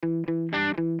Hello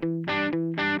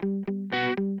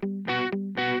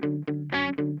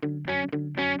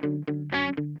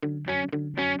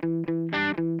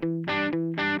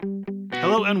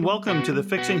and welcome to the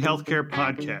Fixing Healthcare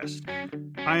podcast.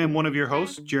 I am one of your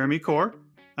hosts, Jeremy Corr.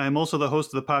 I am also the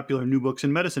host of the popular New Books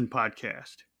in Medicine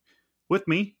podcast. With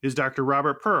me is Dr.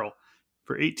 Robert Pearl.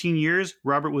 For 18 years,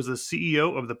 Robert was the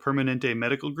CEO of the Permanente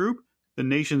Medical Group, the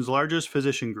nation's largest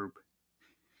physician group.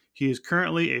 He is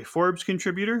currently a Forbes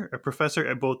contributor, a professor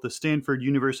at both the Stanford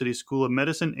University School of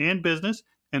Medicine and Business,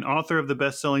 and author of the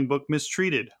best-selling book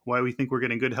Mistreated: Why We Think We're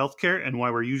Getting Good Healthcare and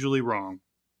Why We're Usually Wrong.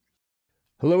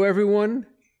 Hello, everyone,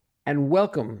 and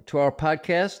welcome to our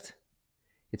podcast.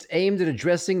 It's aimed at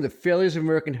addressing the failures of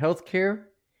American healthcare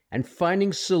and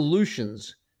finding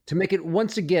solutions to make it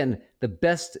once again the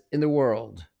best in the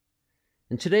world.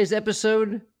 In today's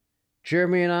episode,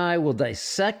 Jeremy and I will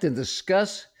dissect and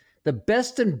discuss the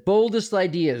best and boldest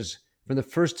ideas from the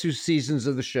first two seasons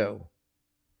of the show.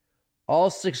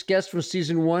 All 6 guests from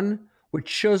season 1 were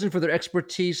chosen for their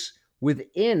expertise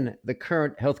within the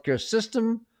current healthcare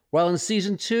system, while in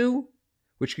season 2,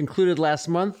 which concluded last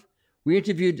month, we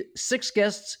interviewed 6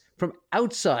 guests from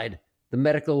outside the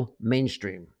medical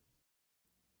mainstream.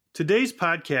 Today's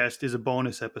podcast is a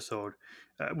bonus episode,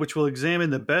 which will examine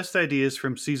the best ideas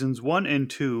from seasons 1 and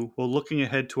 2 while looking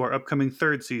ahead to our upcoming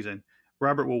 3rd season.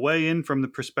 Robert will weigh in from the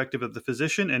perspective of the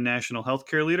physician and national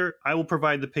healthcare leader. I will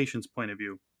provide the patient's point of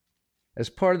view. As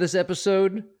part of this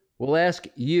episode, we'll ask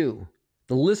you,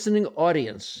 the listening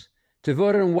audience, to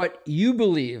vote on what you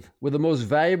believe were the most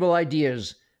valuable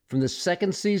ideas from the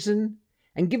 2nd season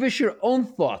and give us your own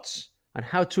thoughts on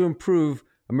how to improve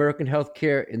American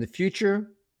healthcare in the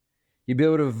future. You'll be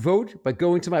able to vote by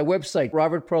going to my website,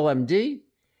 Robert Pearl MD,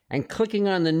 and clicking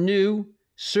on the new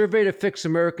Survey to Fix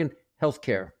American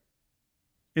Healthcare.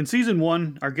 In season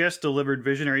 1, our guests delivered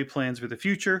visionary plans for the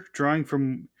future, drawing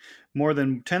from more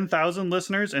than 10,000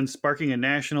 listeners and sparking a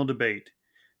national debate.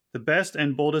 The best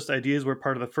and boldest ideas were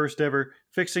part of the first ever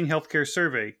Fixing Healthcare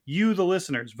survey. You, the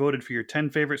listeners, voted for your 10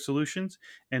 favorite solutions,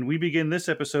 and we begin this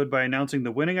episode by announcing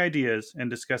the winning ideas and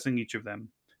discussing each of them.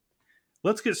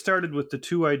 Let's get started with the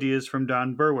 2 ideas from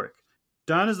Don Berwick.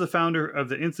 Don is the founder of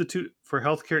the Institute for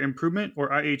Healthcare Improvement, or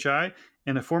IHI,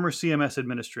 and a former CMS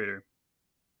administrator.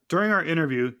 During our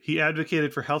interview, he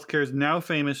advocated for healthcare's now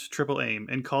famous triple aim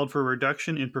and called for a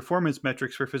reduction in performance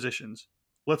metrics for physicians.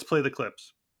 Let's play the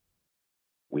clips.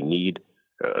 We need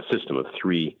a system of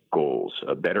 3 goals: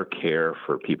 a better care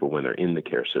for people when they're in the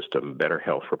care system, better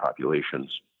health for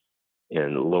populations,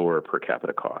 and lower per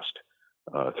capita cost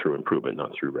through improvement,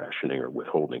 not through rationing or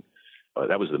withholding.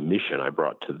 That was the mission I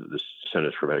brought to the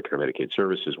Centers for Medicare and Medicaid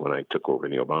Services when I took over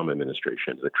in the Obama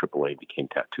administration. The AAA became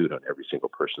tattooed on every single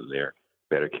person there: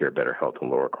 better care, better health, and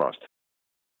lower cost.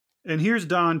 And here's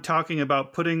Don talking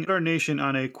about putting our nation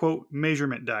on a, quote,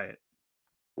 measurement diet.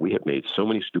 We have made so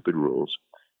many stupid rules,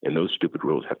 and those stupid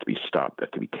rules have to be stopped,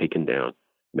 have to be taken down.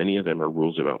 Many of them are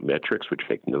rules about metrics, which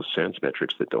make no sense,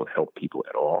 metrics that don't help people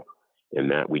at all, and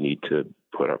that we need to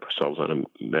put ourselves on a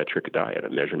metric diet, a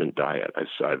measurement diet.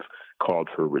 I've called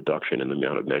for a reduction in the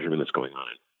amount of measurement that's going on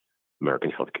in American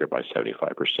healthcare by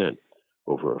 75%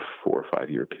 over a 4 or 5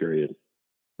 year period.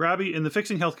 Robbie, in the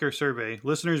Fixing Healthcare survey,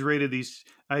 listeners rated these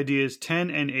ideas 10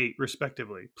 and 8,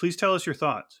 respectively. Please tell us your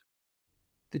thoughts.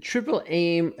 The triple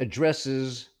aim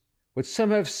addresses what some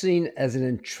have seen as an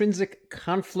intrinsic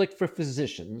conflict for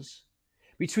physicians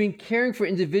between caring for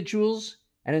individuals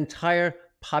and entire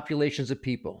populations of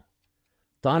people.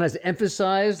 Don has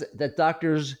emphasized that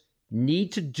doctors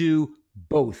need to do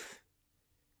both.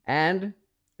 And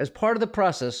as part of the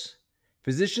process,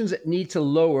 physicians need to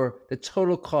lower the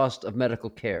total cost of medical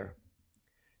care.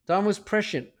 Don was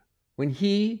prescient when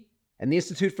he and the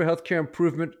Institute for Healthcare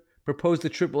Improvement proposed the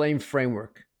triple aim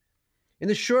framework. In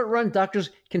the short run, doctors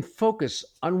can focus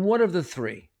on one of the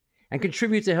 3 and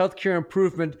contribute to healthcare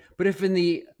improvement, but if in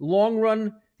the long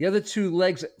run the other 2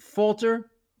 legs falter,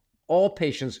 all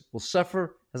patients will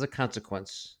suffer as a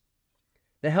consequence.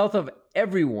 The health of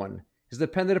everyone is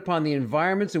dependent upon the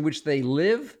environments in which they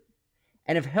live,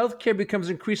 and if healthcare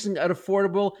becomes increasingly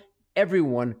unaffordable,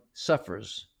 everyone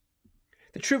suffers.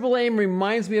 The triple aim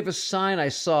reminds me of a sign I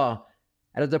saw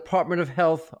at a Department of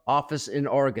Health office in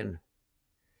Oregon.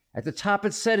 At the top,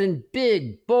 it said in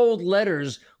big, bold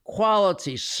letters,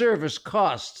 quality, service,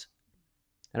 cost.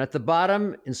 And at the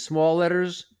bottom, in small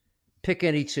letters, pick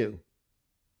any 2.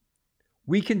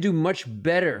 We can do much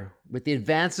better with the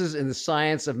advances in the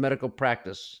science of medical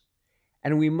practice,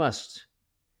 and we must.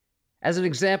 As an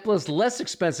example, it's less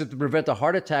expensive to prevent a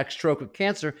heart attack, stroke, or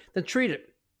cancer than treat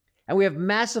it. And we have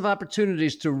massive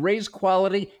opportunities to raise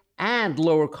quality and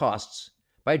lower costs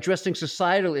by by addressing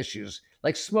societal issues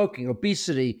like smoking,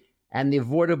 obesity, and the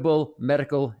avoidable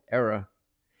medical error.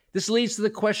 This leads to the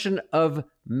question of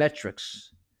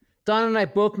metrics. Don and I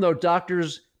both know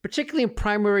doctors, particularly in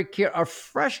primary care, are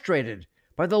frustrated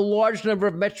by the large number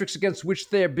of metrics against which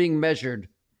they are being measured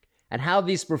and how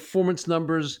these performance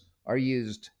numbers are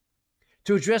used.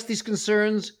 To address these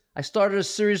concerns, I started a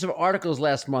series of articles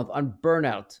last month on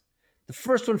burnout. The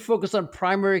first one focused on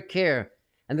primary care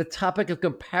and the topic of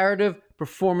comparative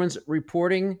performance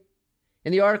reporting.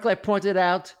 In the article, I pointed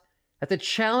out that the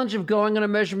challenge of going on a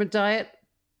measurement diet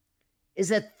is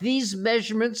that these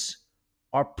measurements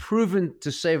are proven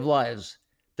to save lives.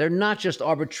 They're not just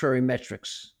arbitrary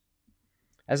metrics.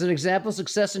 As an example,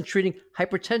 success in treating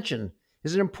hypertension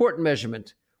is an important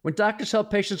measurement. When doctors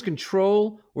help patients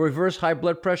control or reverse high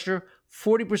blood pressure,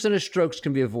 40% of strokes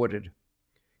can be avoided.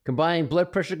 Combining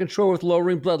blood pressure control with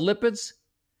lowering blood lipids,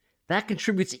 that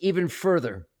contributes even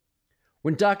further.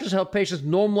 When doctors help patients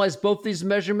normalize both these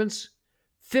measurements,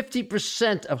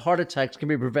 50% of heart attacks can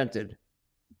be prevented.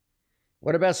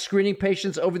 What about screening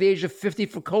patients over the age of 50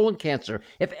 for colon cancer?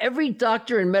 If every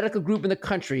doctor and medical group in the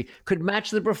country could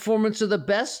match the performance of the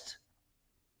best,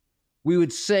 we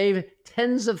would save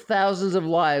tens of thousands of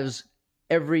lives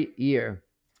every year.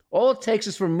 All it takes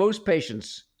is for most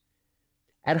patients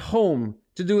at home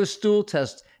to do a stool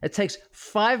test. It takes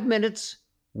 5 minutes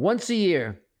once a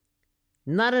year,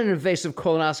 not an invasive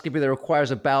colonoscopy that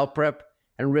requires a bowel prep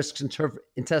and risks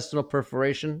intestinal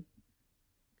perforation.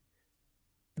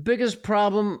 The biggest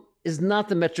problem is not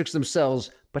the metrics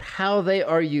themselves, but how they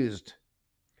are used.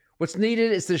 What's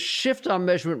needed is to shift our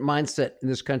measurement mindset in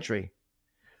this country.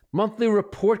 Monthly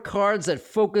report cards that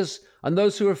focus on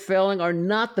those who are failing are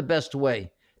not the best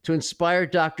way to inspire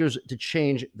doctors to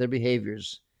change their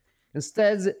behaviors.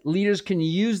 Instead, leaders can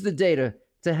use the data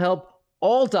to help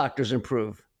all doctors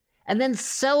improve and then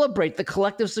celebrate the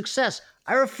collective success.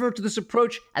 I refer to this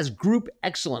approach as group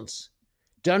excellence.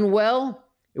 Done well,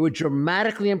 it would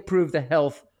dramatically improve the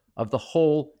health of the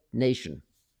whole nation.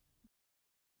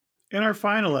 In our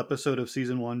final episode of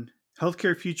Season 1,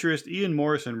 healthcare futurist Ian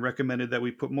Morrison recommended that we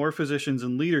put more physicians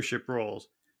in leadership roles.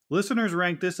 Listeners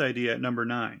ranked this idea at number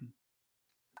 9.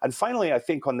 And finally, I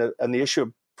think on the issue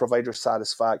of provider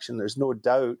satisfaction, there's no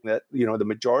doubt that, the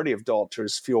majority of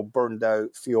doctors feel burned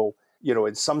out, feel,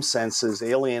 in some senses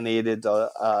alienated,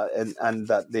 and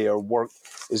that their work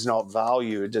is not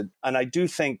valued. And I do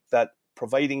think that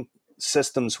providing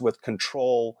systems with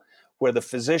control where the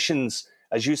physicians,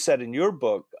 as you said in your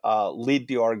book, lead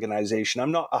the organization.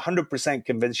 I'm not 100%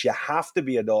 convinced you have to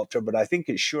be a doctor, but I think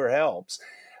it sure helps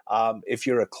if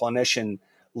you're a clinician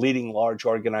leading large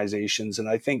organizations. And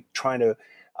I think trying to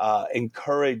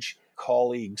encourage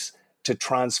colleagues to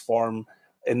transform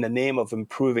in the name of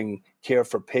improving care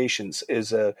for patients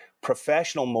is a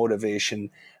professional motivation.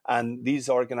 And these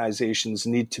organizations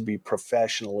need to be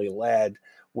professionally led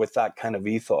with that kind of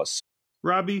ethos.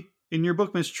 Robbie, in your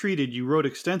book Mistreated, you wrote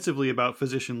extensively about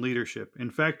physician leadership. In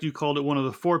fact, you called it one of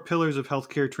the 4 pillars of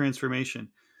healthcare transformation.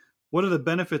 What are the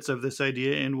benefits of this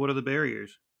idea and what are the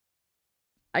barriers?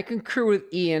 I concur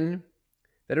with Ian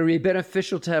that it would be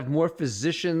beneficial to have more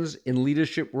physicians in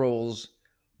leadership roles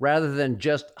rather than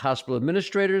just hospital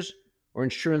administrators or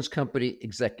insurance company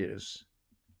executives.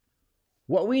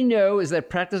 What we know is that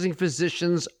practicing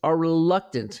physicians are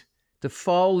reluctant to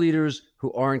follow leaders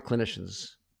who aren't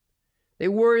clinicians. They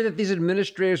worry that these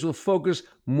administrators will focus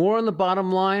more on the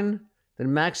bottom line than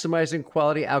maximizing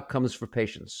quality outcomes for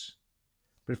patients.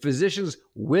 But physicians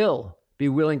will be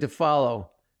willing to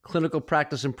follow clinical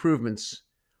practice improvements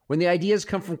when the ideas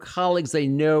come from colleagues they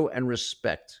know and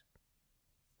respect.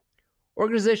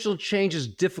 Organizational change is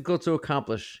difficult to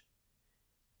accomplish,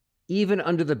 even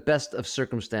under the best of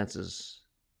circumstances.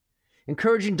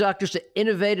 Encouraging doctors to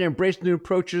innovate and embrace new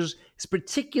approaches is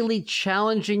particularly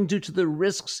challenging due to the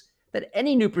risks that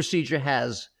any new procedure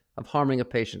has of harming a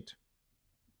patient.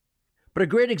 But a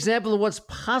great example of what's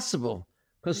possible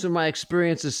comes from my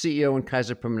experience as CEO in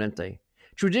Kaiser Permanente.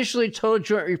 Traditionally, total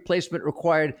joint replacement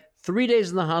required 3 days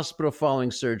in the hospital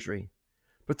following surgery.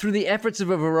 But through the efforts of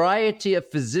a variety of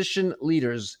physician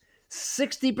leaders,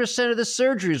 60% of the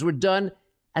surgeries were done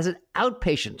as an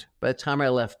outpatient by the time I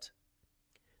left.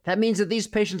 That means that these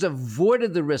patients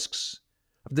avoided the risks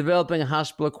of developing a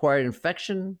hospital-acquired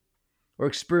infection or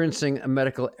experiencing a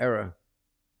medical error.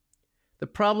 The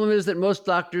problem is that most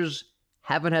doctors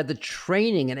haven't had the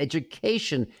training and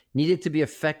education needed to be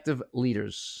effective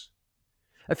leaders.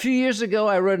 A few years ago,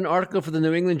 I wrote an article for the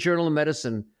New England Journal of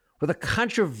Medicine with a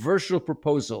controversial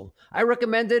proposal. I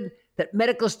recommended that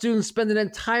medical students spend an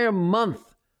entire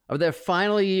month of their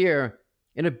final year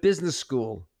in a business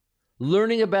school,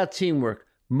 learning about teamwork,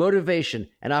 motivation,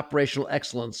 and operational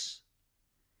excellence.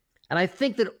 And I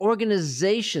think that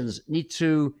organizations need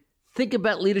to think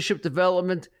about leadership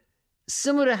development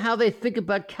similar to how they think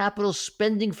about capital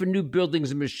spending for new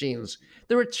buildings and machines.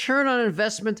 The return on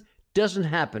investment doesn't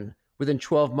happen within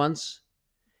 12 months.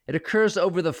 It occurs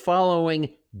over the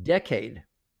following decade.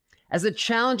 As the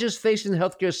challenges facing the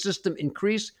healthcare system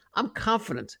increase, I'm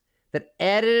confident that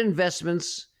added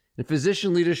investments in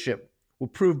physician leadership will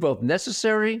prove both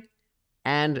necessary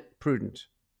and prudent.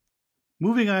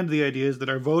 Moving on to the ideas that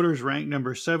our voters rank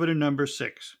number 7 and number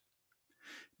 6.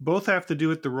 Both have to do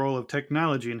with the role of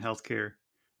technology in healthcare.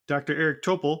 Dr. Eric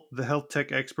Topol, the health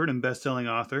tech expert and best-selling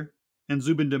author, and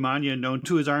Zubin Damania, known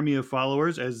to his army of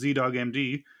followers as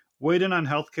ZDoggMD, weighed in on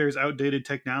healthcare's outdated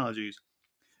technologies.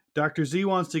 Dr. Z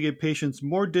wants to give patients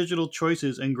more digital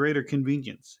choices and greater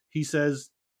convenience. He says,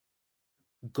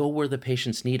 go where the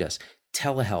patients need us.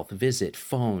 Telehealth, visit,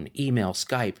 phone, email,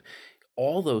 Skype.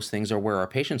 All those things are where our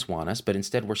patients want us, but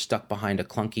instead we're stuck behind a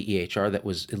clunky EHR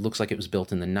it looks like it was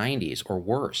built in the 90s or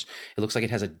worse. It looks like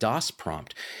it has a DOS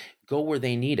prompt. Go where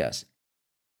they need us.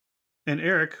 And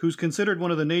Eric, who's considered one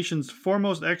of the nation's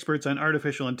foremost experts on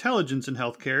artificial intelligence in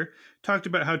healthcare, talked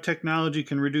about how technology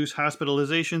can reduce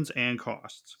hospitalizations and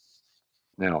costs.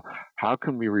 Now, how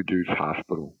can we reduce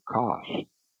hospital costs?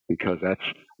 Because that's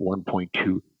 $1.2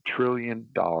 trillion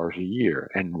a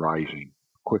year and rising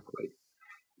quickly.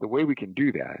 The way we can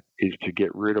do that is to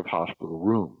get rid of hospital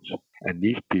rooms. And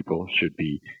these people should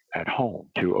be at home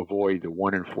to avoid the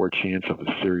 1 in 4 chance of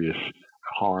a serious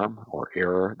harm or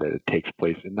error that it takes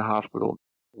place in the hospital.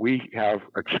 We have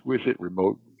exquisite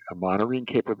remote monitoring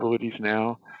capabilities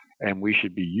now, and we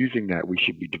should be using that. We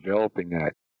should be developing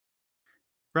that.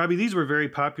 Robbie, these were very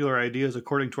popular ideas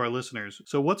according to our listeners.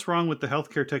 So what's wrong with the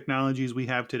healthcare technologies we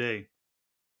have today?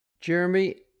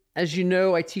 Jeremy, as you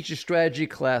know, I teach a strategy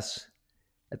class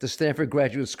at the Stanford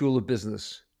Graduate School of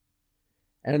Business.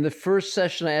 And in the first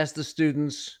session, I asked the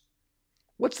students,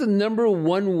 what's the number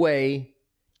one way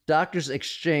doctors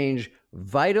exchange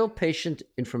vital patient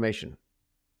information?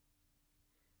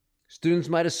 Students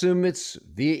might assume it's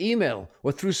via email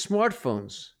or through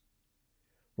smartphones.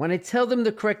 When I tell them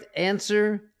the correct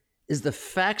answer is the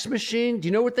fax machine, do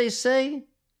you know what they say?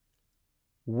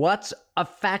 What's a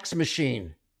fax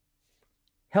machine?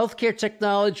 Healthcare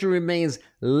technology remains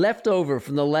left over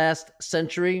from the last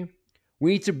century.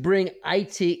 We need to bring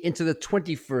IT into the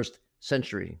 21st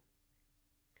century.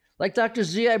 Like Dr.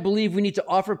 Z, I believe we need to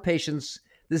offer patients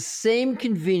the same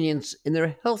convenience in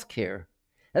their healthcare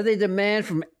that they demand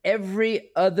from every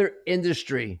other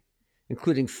industry,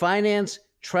 including finance,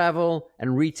 travel,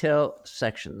 and retail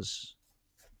sections.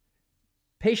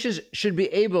 Patients should be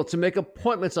able to make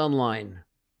appointments online,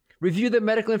 review their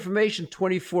medical information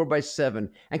 24/7,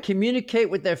 and communicate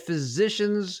with their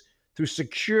physicians through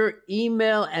secure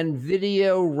email and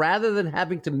video rather than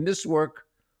having to miss work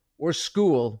or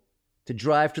school to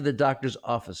drive to the doctor's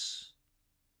office.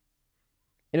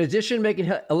 In addition,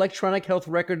 making electronic health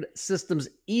record systems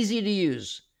easy to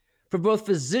use for both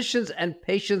physicians and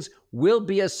patients will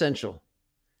be essential.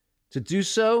 To do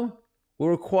so will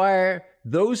require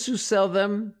those who sell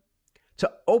them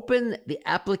to open the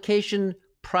application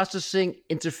processing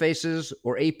interfaces,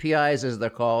 or APIs as they're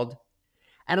called,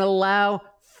 and allow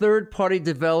third-party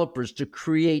developers to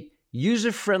create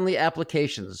user-friendly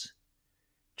applications,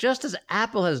 just as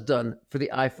Apple has done for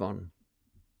the iPhone.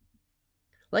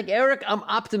 Like Eric, I'm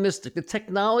optimistic that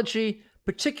technology,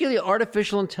 particularly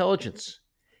artificial intelligence,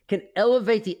 can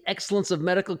elevate the excellence of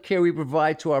medical care we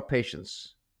provide to our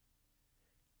patients.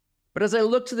 But as I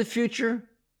look to the future,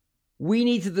 we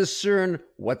need to discern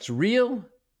what's real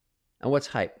and what's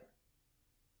hype.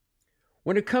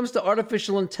 When it comes to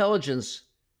artificial intelligence,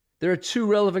 there are two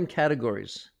relevant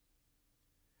categories.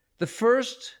 The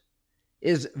first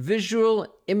is visual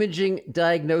imaging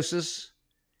diagnosis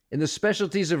in the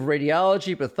specialties of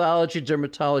radiology, pathology,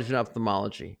 dermatology, and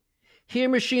ophthalmology. Here,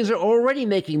 machines are already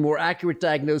making more accurate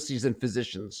diagnoses than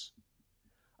physicians.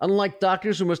 Unlike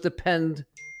doctors who must depend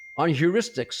on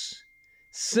heuristics,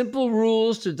 simple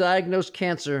rules to diagnose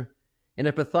cancer in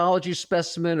a pathology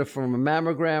specimen or from a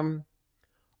mammogram,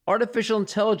 artificial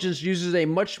intelligence uses a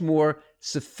much more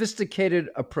sophisticated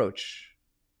approach.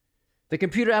 The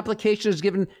computer application is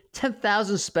given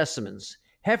 10,000 specimens,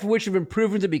 half of which have been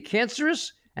proven to be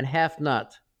cancerous and half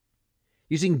not.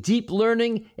 Using deep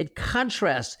learning, it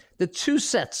contrasts the two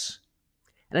sets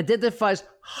and identifies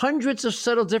hundreds of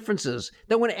subtle differences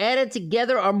that, when added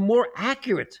together, are more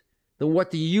accurate than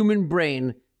what the human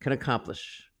brain can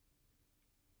accomplish.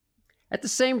 At the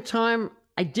same time,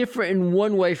 I differ in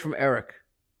one way from Eric.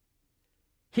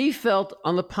 He felt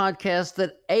on the podcast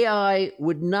that AI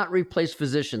would not replace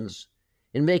physicians.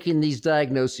 in making these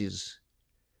diagnoses,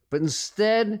 but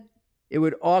instead it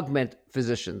would augment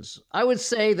physicians. I would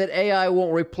say that AI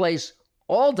won't replace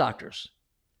all doctors,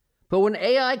 but when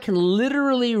AI can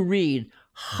literally read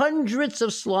hundreds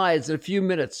of slides in a few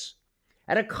minutes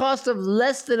at a cost of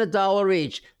less than $1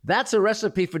 each, that's a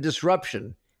recipe for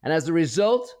disruption. And as a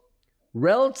result,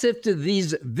 relative to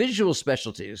these visual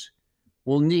specialties,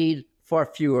 we'll need far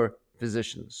fewer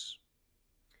physicians.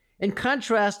 In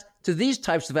contrast to these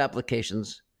types of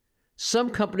applications, some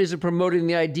companies are promoting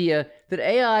the idea that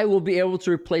AI will be able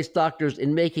to replace doctors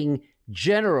in making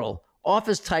general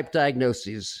office-type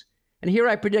diagnoses. And here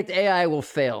I predict AI will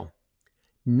fail,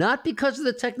 not because of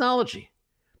the technology,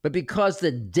 but because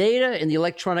the data in the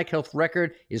electronic health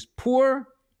record is poor,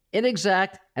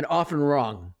 inexact, and often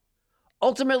wrong.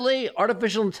 Ultimately,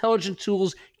 artificial intelligence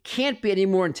tools can't be any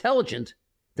more intelligent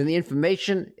than the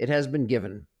information it has been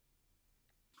given.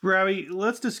 Robbie,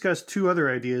 let's discuss two other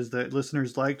ideas that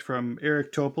listeners liked from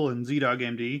Eric Topol and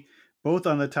ZDoggMD, both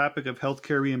on the topic of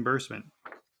healthcare reimbursement.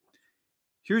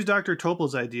 Here's Dr.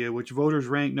 Topol's idea, which voters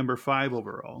ranked number 5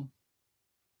 overall.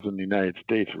 In the United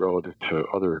States, relative to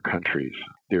other countries,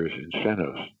 there's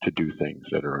incentives to do things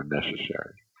that are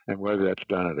unnecessary. And whether that's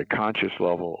done at a conscious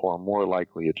level or more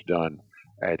likely it's done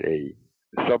at a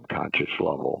subconscious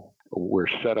level, we're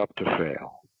set up to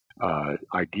fail.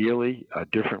 Ideally, a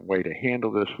different way to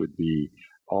handle this would be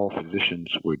all physicians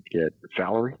would get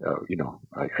salary,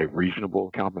 a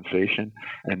reasonable compensation,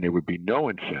 and there would be no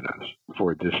incentives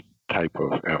for this type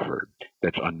of effort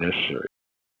that's unnecessary.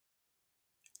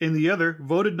 And the other,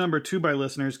 voted number 2 by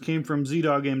listeners, came from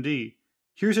ZDoggMD.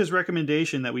 Here's his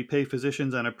recommendation that we pay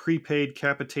physicians on a prepaid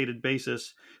capitated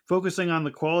basis, focusing on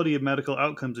the quality of medical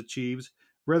outcomes achieved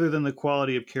rather than the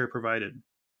quality of care provided.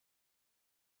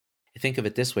 Think of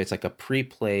it this way. It's like a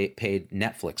paid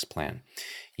Netflix plan.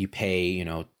 You pay,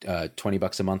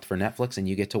 $20 a month for Netflix and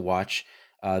you get to watch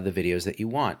the videos that you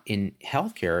want. In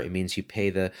healthcare, it means you pay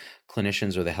the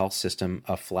clinicians or the health system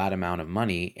a flat amount of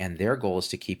money, and their goal is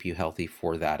to keep you healthy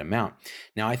for that amount.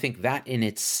 Now, I think that in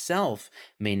itself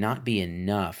may not be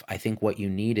enough. I think what you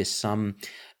need is some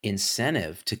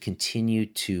incentive to continue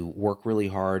to work really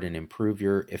hard and improve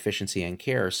your efficiency and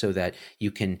care so that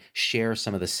you can share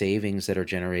some of the savings that are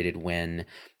generated when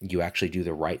you actually do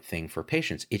the right thing for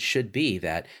patients. It should be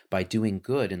that by doing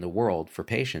good in the world for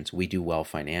patients, we do well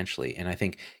financially. And I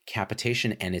think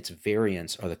capitation and its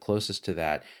variants are the closest to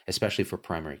that, especially for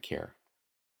primary care.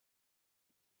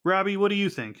 Robbie, what do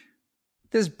you think?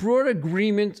 There's broad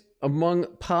agreement among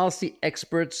policy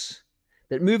experts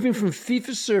that moving from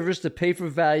fee-for-service to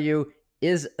pay-for-value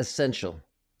is essential.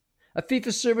 A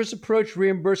fee-for-service approach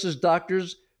reimburses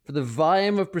doctors for the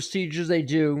volume of procedures they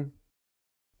do,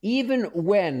 even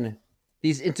when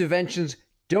these interventions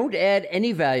don't add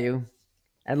any value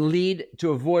and lead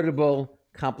to avoidable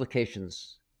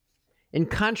complications. In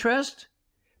contrast,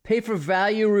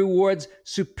 pay-for-value rewards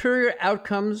superior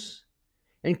outcomes,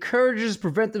 encourages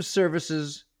preventive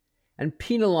services, and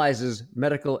penalizes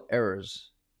medical errors.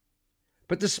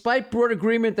 But despite broad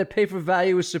agreement that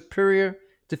pay-for-value is superior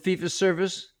to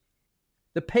fee-for-service,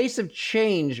 the pace of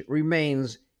change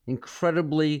remains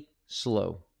incredibly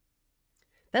slow.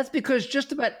 That's because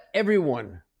just about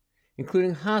everyone,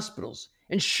 including hospitals,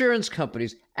 insurance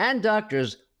companies, and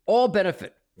doctors, all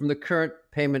benefit from the current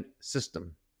payment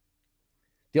system.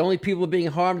 The only people being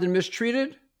harmed and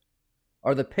mistreated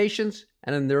are the patients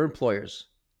and their employers.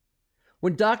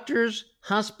 When doctors,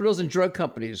 hospitals, and drug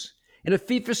companies in a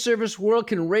fee-for-service world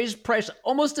can raise price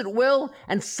almost at will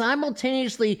and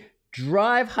simultaneously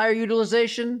drive higher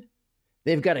utilization,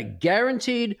 they've got a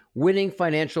guaranteed winning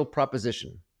financial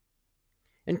proposition.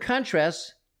 In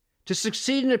contrast, to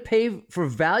succeed in a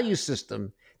pay-for-value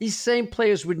system, these same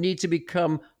players would need to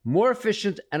become more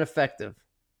efficient and effective.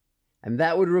 And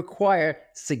that would require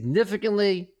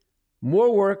significantly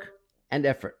more work and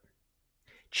effort.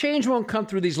 Change won't come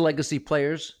through these legacy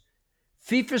players.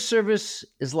 Fee-for-service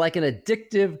is like an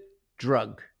addictive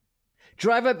drug.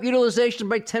 Drive up utilization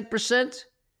by 10%,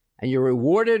 and you're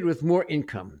rewarded with more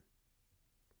income.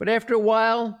 But after a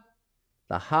while,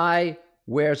 the high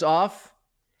wears off,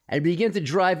 and begin to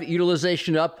drive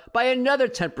utilization up by another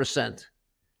 10%.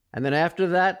 And then after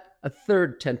that, a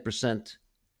third 10%.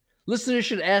 Listeners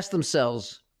should ask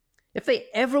themselves if they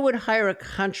ever would hire a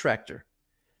contractor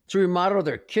to remodel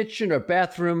their kitchen or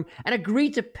bathroom and agree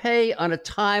to pay on a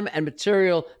time and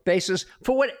material basis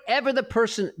for whatever the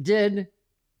person did.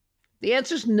 The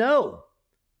answer is no.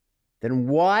 Then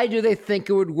why do they think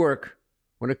it would work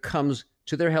when it comes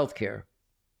to their health care?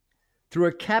 Through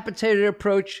a capitated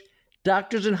approach,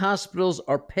 doctors and hospitals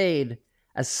are paid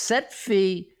a set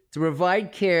fee to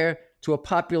provide care to a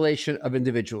population of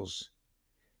individuals.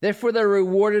 Therefore, they're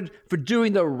rewarded for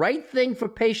doing the right thing for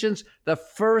patients the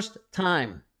first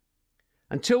time.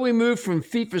 Until we move from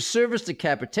fee-for-service to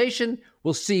capitation,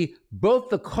 we'll see both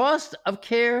the cost of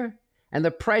care and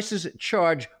the prices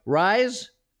charged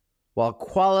rise, while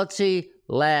quality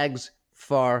lags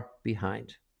far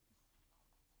behind.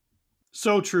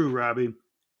 So true, Robbie.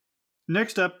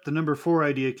 Next up, the number 4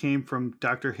 idea came from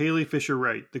Dr. Haley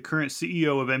Fisher-Wright, the current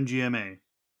CEO of MGMA.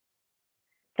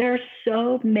 There are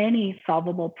so many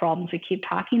solvable problems we keep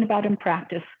talking about in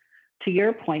practice, to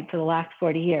your point, for the last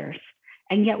 40 years,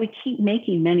 and yet we keep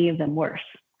making many of them worse.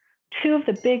 2 of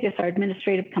the biggest are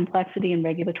administrative complexity and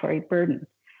regulatory burden.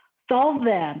 Solve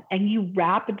them, and you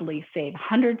rapidly save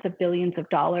hundreds of billions of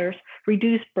dollars,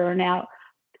 reduce burnout,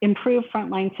 improve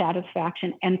frontline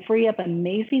satisfaction, and free up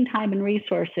amazing time and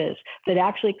resources that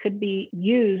actually could be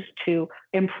used to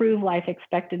improve life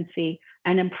expectancy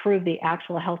and improve the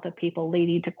actual health of people,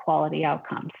 leading to quality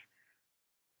outcomes.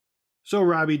 So,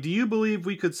 Robbie, do you believe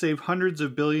we could save hundreds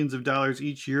of billions of dollars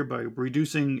each year by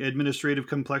reducing administrative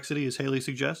complexity, as Haley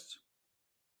suggests?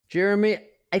 Jeremy,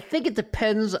 I think it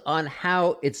depends on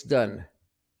how it's done.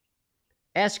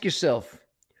 Ask yourself,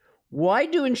 why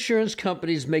do insurance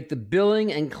companies make the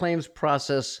billing and claims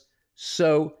process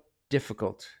so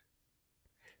difficult?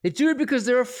 They do it because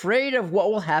they're afraid of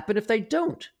what will happen if they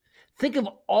don't. Think of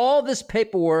all this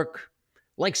paperwork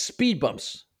like speed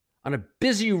bumps on a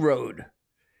busy road.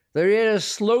 They're here to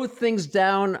slow things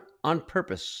down on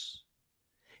purpose.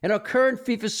 In our current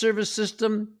fee-for-service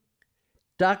system,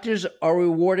 doctors are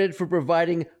rewarded for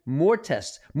providing more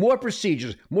tests, more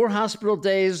procedures, more hospital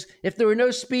days. If there were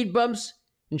no speed bumps,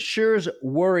 insurers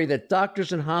worry that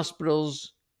doctors and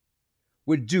hospitals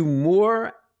would do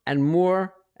more and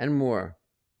more and more.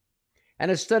 And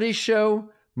as studies show,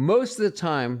 most of the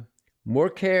time, more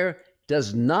care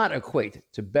does not equate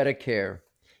to better care.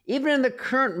 Even in the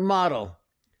current model,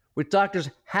 with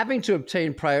doctors having to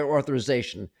obtain prior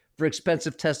authorization for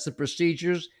expensive tests and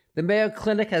procedures, the Mayo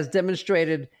Clinic has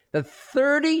demonstrated that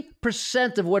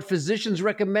 30% of what physicians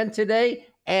recommend today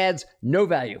adds no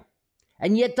value.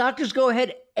 And yet doctors go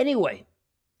ahead anyway.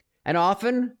 And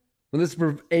often, when there's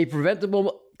a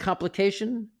preventable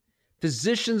complication,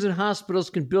 physicians and hospitals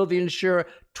can bill the insurer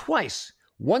twice,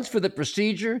 once for the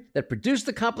procedure that produced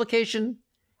the complication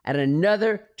and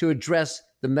another to address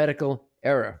the medical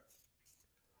error.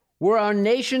 Were our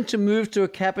nation to move to a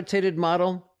capitated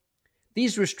model,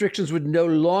 these restrictions would no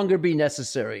longer be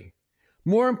necessary.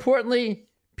 More importantly,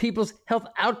 people's health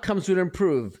outcomes would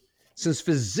improve, since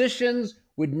physicians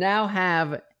would now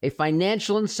have a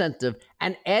financial incentive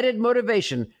and added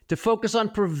motivation to focus on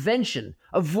prevention,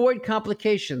 avoid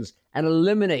complications, and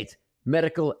eliminate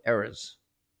medical errors.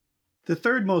 The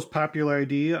third most popular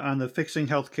idea on the Fixing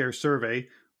Healthcare survey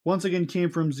once again came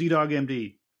from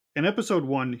ZDoggMD. In episode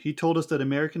 1, he told us that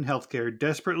American healthcare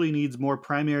desperately needs more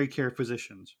primary care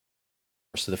physicians.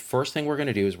 So the first thing we're going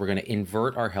to do is we're going to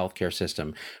invert our healthcare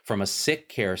system from a sick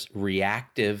care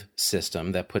reactive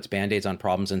system that puts Band-Aids on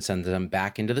problems and sends them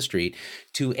back into the street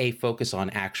to a focus on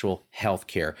actual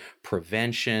healthcare,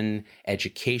 prevention,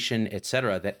 education,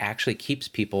 etc., that actually keeps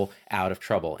people out of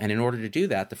trouble. And in order to do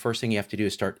that, the first thing you have to do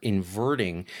is start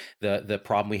inverting the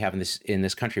problem we have in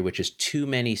this country, which is too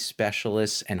many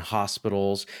specialists and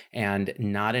hospitals and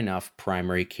not enough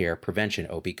primary care prevention,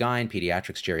 OB-GYN,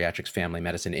 pediatrics, geriatrics, family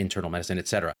medicine, internal medicine,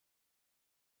 etc.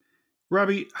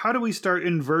 Robbie, how do we start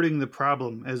inverting the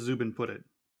problem, as Zubin put it?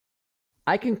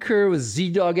 I concur with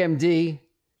ZDoggMD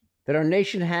that our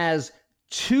nation has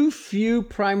too few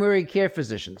primary care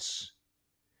physicians.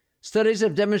 Studies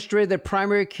have demonstrated that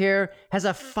primary care has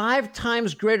a 5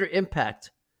 times greater impact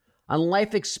on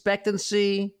life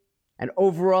expectancy and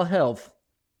overall health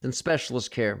than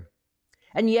specialist care.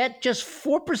 And yet just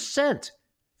 4%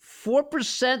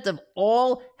 of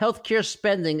all healthcare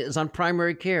spending is on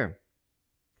primary care.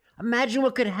 Imagine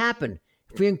what could happen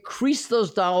if we increase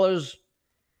those dollars,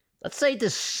 let's say to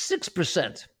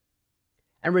 6%,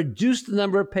 and reduce the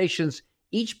number of patients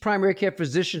each primary care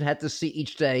physician had to see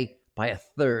each day by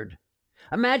 1/3.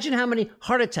 Imagine how many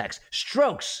heart attacks,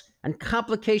 strokes, and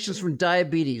complications from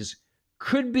diabetes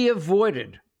could be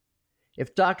avoided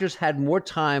if doctors had more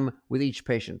time with each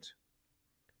patient.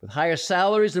 With higher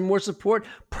salaries and more support,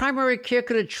 primary care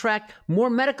could attract more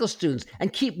medical students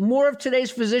and keep more of today's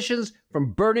physicians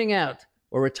from burning out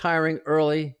or retiring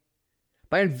early.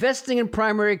 By investing in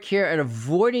primary care and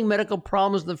avoiding medical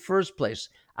problems in the first place,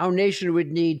 our nation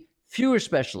would need fewer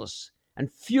specialists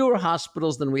and fewer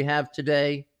hospitals than we have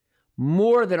today,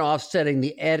 more than offsetting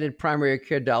the added primary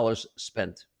care dollars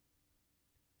spent.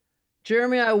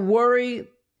 Jeremy, I worry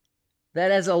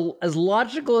that as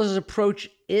logical as this approach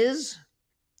is,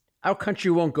 our country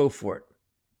won't go for it.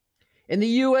 In the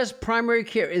U.S., primary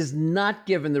care is not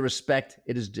given the respect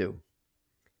it is due.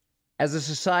 As a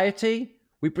society,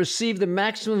 we perceive the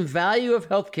maximum value of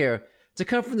healthcare to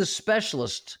come from the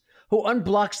specialist who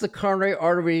unblocks the coronary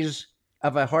arteries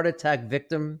of a heart attack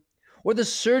victim, or the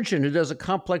surgeon who does a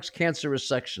complex cancer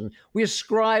resection. We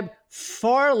ascribe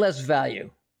far less value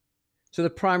to the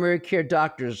primary care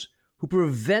doctors who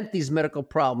prevent these medical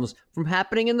problems from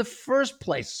happening in the first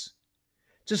place.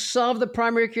 To solve the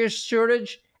primary care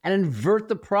shortage and invert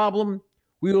the problem,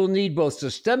 we will need both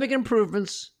systemic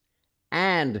improvements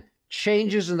and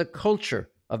changes in the culture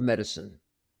of medicine.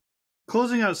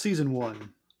 Closing out season 1,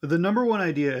 the number one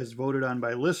idea as voted on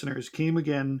by listeners came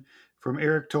again from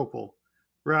Eric Topol.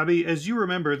 Robbie, as you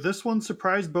remember, this one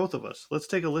surprised both of us. Let's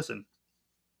take a listen.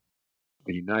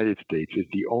 The United States is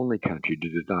the only country that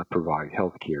does not provide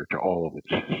health care to all of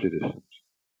its citizens,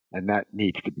 and that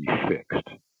needs to be fixed.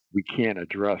 We can't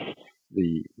address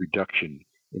the reduction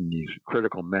in these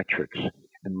critical metrics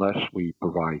unless we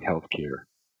provide health care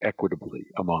equitably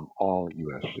among all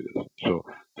U.S. citizens. So,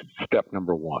 step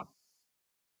number one.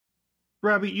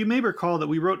 Robbie, you may recall that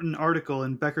we wrote an article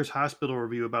in Becker's Hospital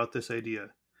Review about this idea.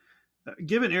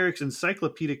 Given Eric's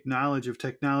encyclopedic knowledge of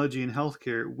technology and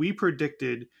healthcare, we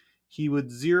predicted he would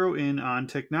zero in on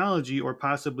technology or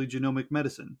possibly genomic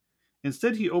medicine.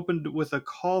 Instead, he opened with a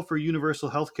call for universal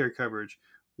healthcare coverage.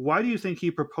 Why do you think he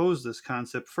proposed this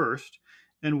concept first,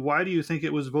 and why do you think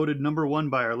it was voted number one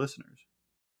by our listeners?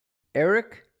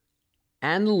 Eric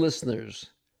and the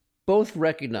listeners both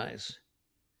recognize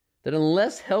that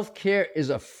unless healthcare is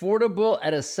affordable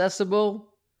and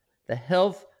accessible, the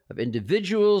health of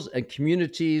individuals and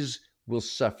communities will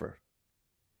suffer.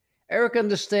 Eric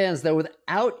understands that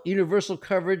without universal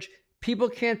coverage, people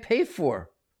can't pay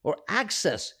for or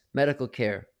access medical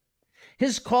care.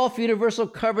 His call for universal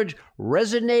coverage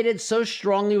resonated so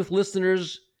strongly with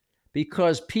listeners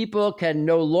because people can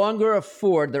no longer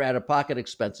afford their out-of-pocket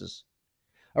expenses.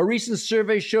 A recent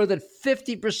survey showed that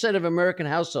 50% of American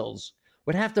households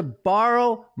would have to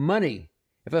borrow money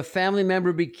if a family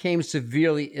member became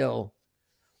severely ill.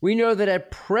 We know that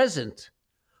at present,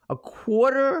 a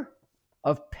quarter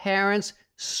of parents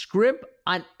scrimp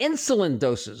on insulin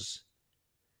doses.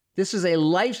 This is a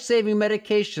life-saving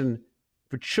medication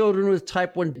for children with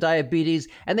type 1 diabetes,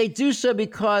 and they do so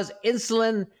because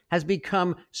insulin has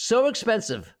become so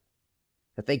expensive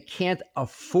that they can't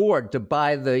afford to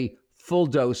buy the full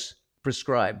dose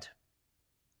prescribed.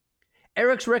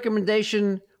 Eric's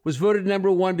recommendation was voted number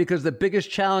one because the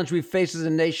biggest challenge we face as a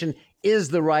nation is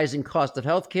the rising cost of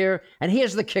healthcare. And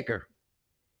here's the kicker.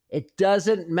 It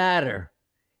doesn't matter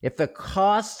if the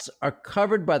costs are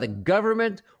covered by the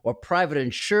government or private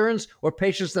insurance or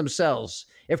patients themselves.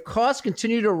 If costs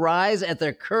continue to rise at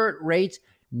their current rate,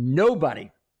 nobody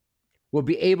will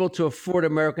be able to afford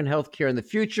American healthcare in the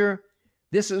future.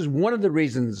 This is one of the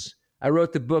reasons I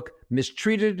wrote the book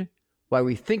Mistreated: Why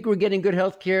We Think We're Getting Good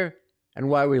Healthcare and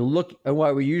why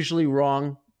we're usually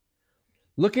wrong.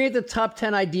 Looking at the top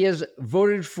 10 ideas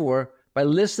voted for by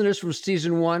listeners from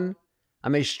season 1,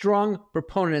 I'm a strong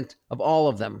proponent of all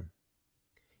of them.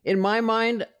 In my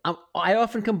mind, I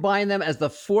often combine them as the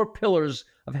 4 pillars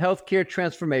of healthcare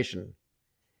transformation: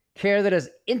 care that is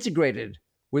integrated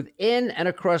within and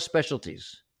across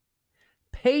specialties,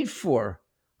 paid for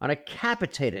on a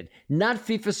capitated, not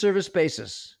fee-for-service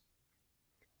basis,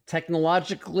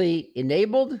 technologically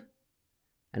enabled,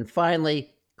 and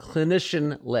finally,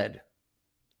 clinician-led.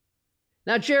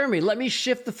 Now, Jeremy, let me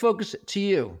shift the focus to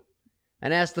you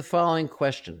and ask the following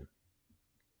question.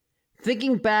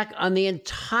 Thinking back on the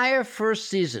entire first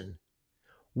season,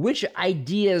 which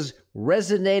ideas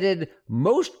resonated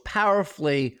most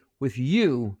powerfully with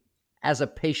you as a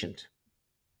patient?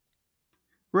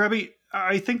 Robbie,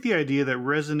 I think the idea that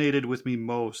resonated with me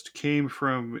most came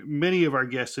from many of our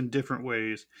guests in different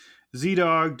ways.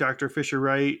 Z-Dog, Dr.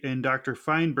 Fisher-Wright, and Dr.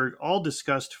 Feinberg all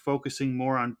discussed focusing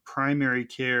more on primary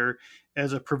care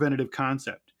as a preventative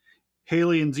concept.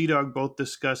 Haley and Z-Dog both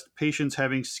discussed patients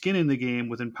having skin in the game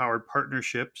with empowered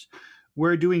partnerships,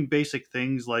 where doing basic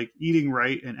things like eating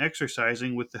right and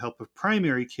exercising with the help of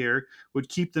primary care would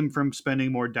keep them from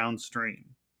spending more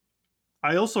downstream.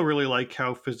 I also really like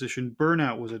how physician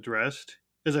burnout was addressed.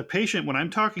 As a patient, when I'm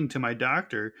talking to my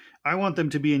doctor, I want them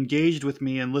to be engaged with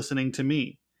me and listening to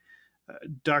me.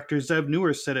 Dr. Zev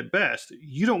Neuer said it best: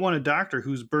 you don't want a doctor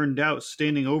who's burned out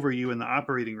standing over you in the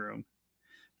operating room.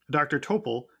 Dr.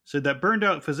 Topol said that burned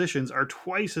out physicians are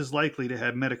twice as likely to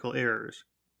have medical errors.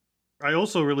 I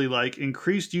also really like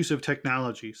increased use of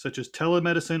technology, such as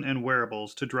telemedicine and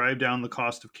wearables, to drive down the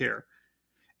cost of care.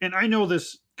 And I know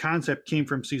this concept came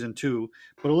from season 2,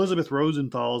 but Elizabeth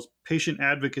Rosenthal's patient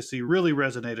advocacy really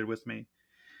resonated with me.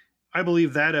 I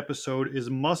believe that episode is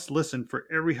must listen for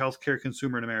every healthcare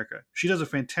consumer in America. She does a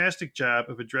fantastic job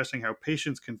of addressing how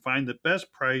patients can find the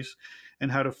best price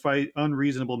and how to fight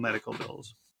unreasonable medical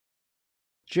bills.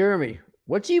 Jeremy,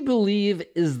 what do you believe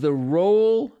is the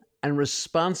role and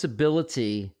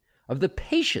responsibility of the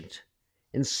patient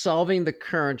in solving the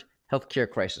current healthcare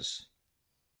crisis?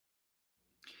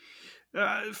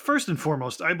 First and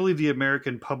foremost, I believe the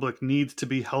American public needs to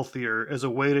be healthier as a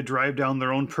way to drive down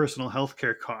their own personal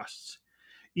healthcare costs.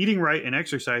 Eating right and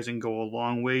exercising go a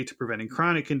long way to preventing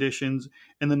chronic conditions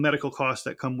and the medical costs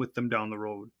that come with them down the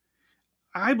road.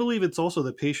 I believe it's also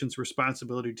the patient's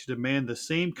responsibility to demand the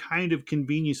same kind of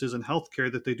conveniences in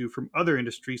healthcare that they do from other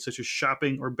industries such as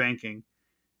shopping or banking.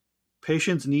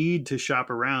 Patients need to shop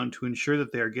around to ensure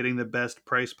that they are getting the best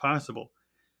price possible.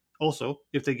 Also,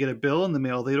 if they get a bill in the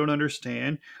mail they don't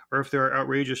understand, or if there are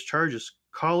outrageous charges,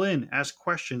 call in, ask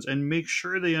questions, and make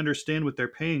sure they understand what they're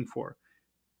paying for.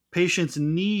 Patients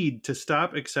need to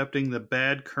stop accepting the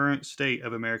bad current state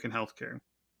of American healthcare.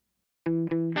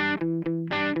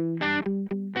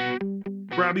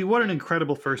 Robbie, what an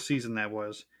incredible first season that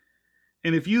was.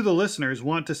 And if you, the listeners,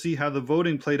 want to see how the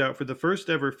voting played out for the first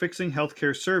ever Fixing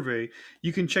Healthcare survey,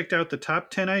 you can check out the top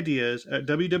 10 ideas at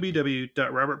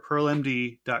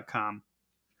www.robertpearlmd.com.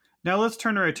 Now let's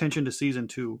turn our attention to Season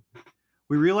 2.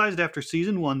 We realized after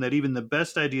Season 1 that even the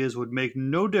best ideas would make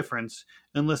no difference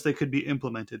unless they could be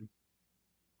implemented.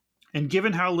 And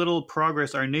given how little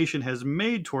progress our nation has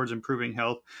made towards improving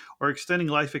health or extending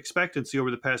life expectancy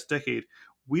over the past decade,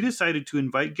 we decided to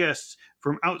invite guests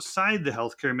from outside the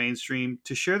healthcare mainstream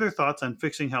to share their thoughts on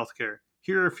fixing healthcare.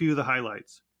 Here are a few of the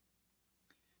highlights.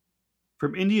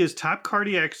 From India's top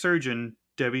cardiac surgeon,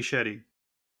 Devi Shetty.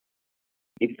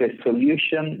 If a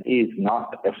solution is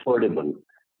not affordable,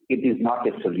 it is not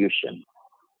a solution.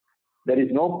 There is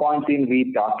no point in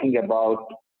we talking about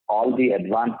all the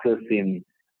advances in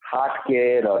heart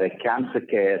care or a cancer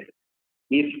care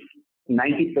if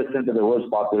 90% of the world's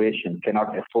population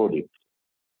cannot afford it.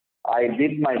 I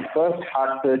did my first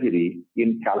heart surgery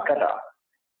in Calcutta,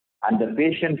 and the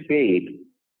patient paid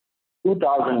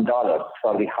 $2,000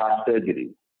 for the heart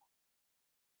surgery.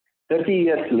 30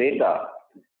 years later,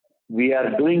 we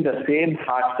are doing the same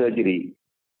heart surgery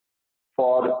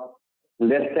for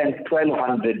less than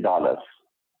 $1,200.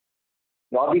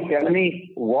 Robbie, tell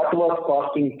me what was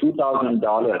costing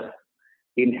 $2,000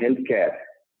 in healthcare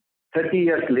 30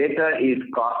 years later is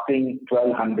costing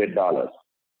 $1,200.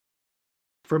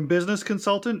 From business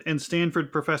consultant and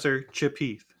Stanford professor Chip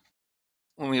Heath.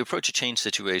 When we approach a change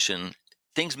situation,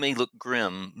 things may look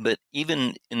grim, but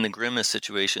even in the grimmest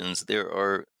situations, there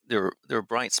are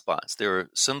bright spots. There are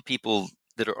some people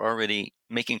that are already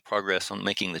making progress on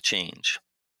making the change.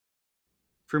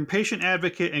 From patient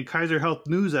advocate and Kaiser Health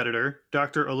news editor,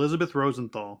 Dr. Elizabeth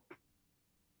Rosenthal.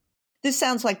 This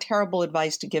sounds like terrible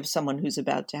advice to give someone who's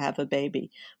about to have a baby,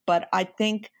 but I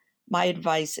think my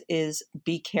advice is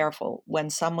be careful. When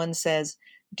someone says,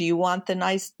 do you want the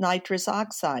nice nitrous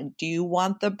oxide? Do you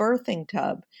want the birthing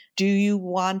tub? Do you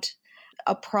want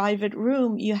a private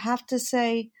room? You have to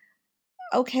say,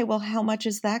 okay, well, how much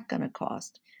is that going to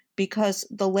cost? Because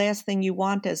the last thing you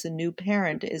want as a new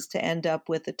parent is to end up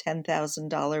with a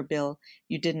 $10,000 bill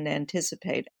you didn't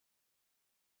anticipate.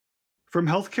 From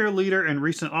healthcare leader and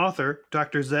recent author,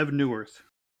 Dr. Zev Neuwirth.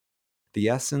 The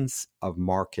essence of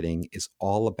marketing is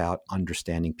all about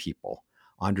understanding people,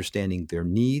 understanding their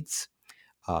needs,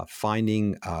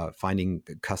 finding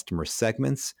customer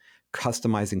segments,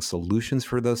 customizing solutions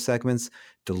for those segments,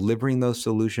 delivering those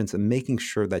solutions, and making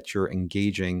sure that you're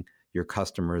engaging your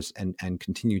customers and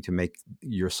continue to make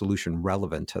your solution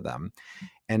relevant to them.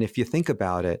 And if you think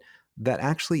about it, that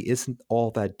actually isn't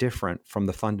all that different from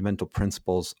the fundamental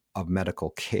principles of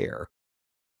medical care.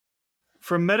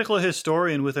 From medical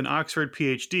historian with an Oxford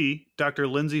PhD, Dr.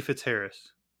 Lindsay Fitzharris.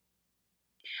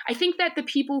 I think that the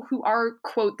people who are,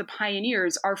 quote, the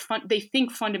pioneers are they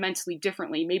think fundamentally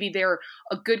differently. Maybe they're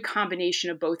a good combination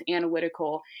of both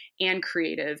analytical and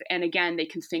creative. And again, they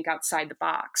can think outside the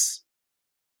box.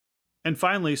 And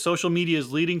finally, social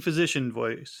media's leading physician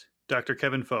voice, Dr.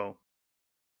 Kevin Foe.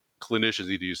 Clinicians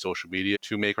need to use social media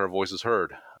to make our voices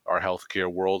heard. Our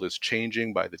healthcare world is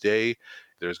changing by the day.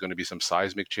 There's going to be some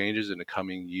seismic changes in the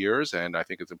coming years, and I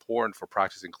think it's important for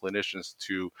practicing clinicians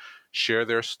to share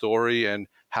their story and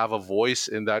have a voice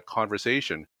in that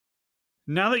conversation.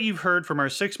 Now that you've heard from our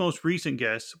 6 most recent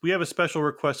guests, we have a special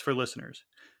request for listeners.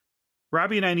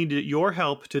 Robbie and I needed your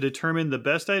help to determine the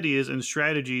best ideas and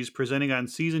strategies presenting on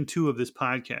Season 2 of this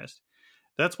podcast.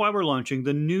 That's why we're launching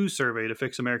the new survey to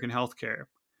fix American healthcare.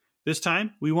 This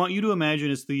time, we want you to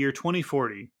imagine it's the year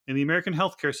 2040, and the American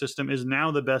healthcare system is now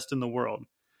the best in the world.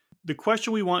 The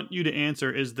question we want you to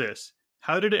answer is this: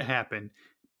 how did it happen?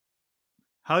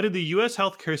 How did the U.S.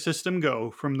 healthcare system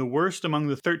go from the worst among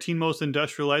the 13 most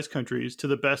industrialized countries to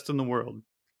the best in the world?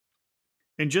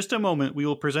 In just a moment, we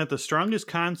will present the strongest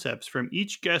concepts from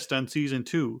each guest on Season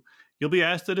 2. You'll be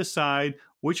asked to decide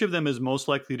which of them is most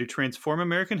likely to transform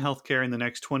American healthcare in the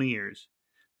next 20 years.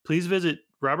 Please visit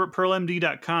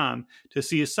robertpearlmd.com to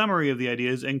see a summary of the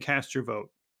ideas and cast your vote.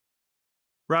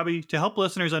 Robbie, to help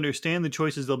listeners understand the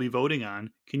choices they'll be voting on,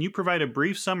 can you provide a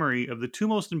brief summary of the two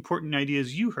most important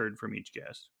ideas you heard from each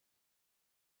guest?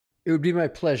 It would be my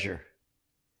pleasure.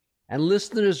 And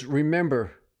listeners,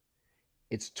 remember,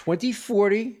 it's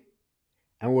 2040,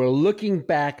 and we're looking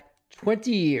back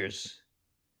 20 years,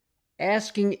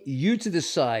 asking you to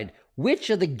decide which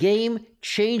of the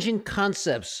game-changing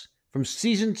concepts from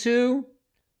Season 2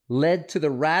 led to the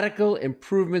radical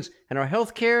improvements in our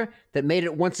healthcare that made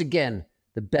it once again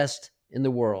the best in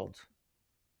the world.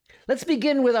 Let's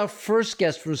begin with our first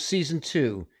guest from Season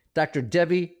 2, Dr.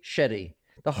 Devi Shetty,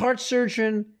 the heart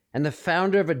surgeon and the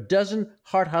founder of a dozen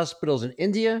heart hospitals in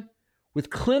India, with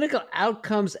clinical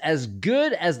outcomes as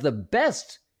good as the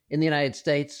best in the United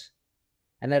States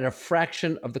and at a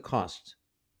fraction of the cost.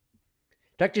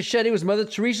 Dr. Shetty was Mother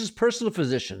Teresa's personal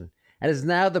physician and is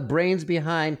now the brains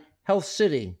behind Health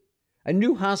City, a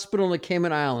new hospital in the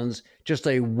Cayman Islands, just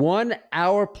a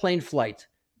 1-hour plane flight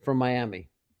from Miami.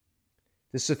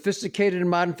 The sophisticated and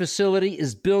modern facility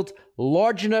is built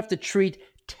large enough to treat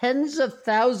tens of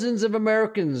thousands of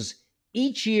Americans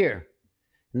each year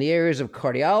in the areas of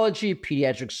cardiology,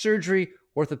 pediatric surgery,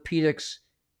 orthopedics,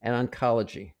 and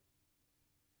oncology.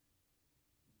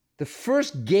 The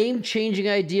first game-changing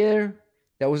idea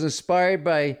that was inspired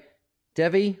by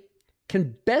Devi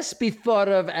can best be thought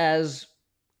of as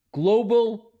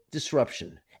global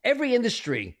disruption. Every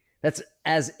industry that's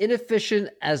as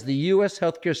inefficient as the U.S.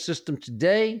 healthcare system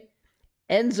today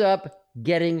ends up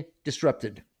getting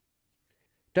disrupted.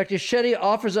 Dr. Shetty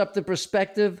offers up the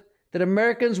perspective that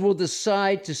Americans will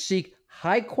decide to seek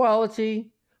high-quality,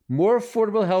 more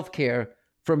affordable healthcare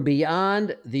from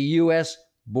beyond the U.S.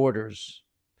 borders.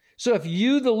 So if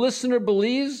you, the listener,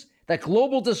 believes that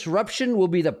global disruption will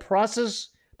be the process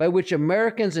by which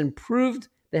Americans improved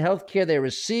the healthcare they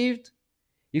received,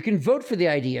 you can vote for the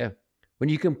idea when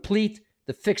you complete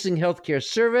the Fixing Healthcare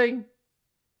survey.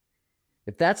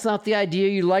 If that's not the idea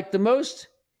you like the most,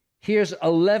 here's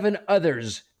 11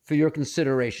 others for your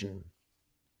consideration.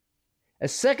 A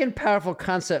second powerful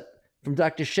concept from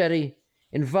Dr. Shetty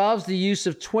involves the use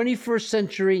of 21st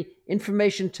century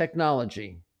information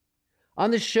technology.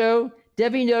 On the show,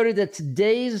 Devi noted that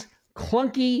today's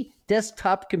clunky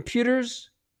desktop computers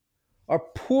are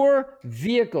poor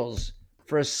vehicles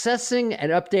for assessing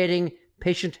and updating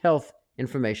patient health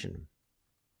information.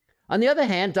 On the other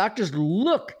hand, doctors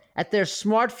look at their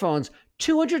smartphones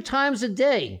 200 times a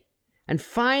day and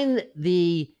find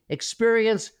the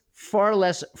experience far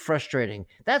less frustrating.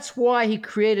 That's why he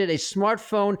created a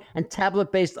smartphone and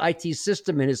tablet-based IT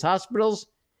system in his hospitals.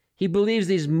 He believes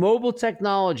these mobile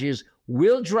technologies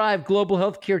will drive global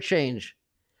healthcare change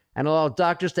and allow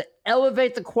doctors to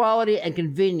elevate the quality and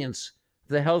convenience of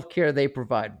the healthcare they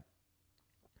provide.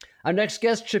 Our next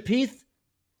guest, Chip Heath,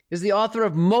 is the author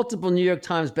of multiple New York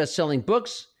Times bestselling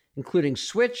books, including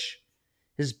Switch.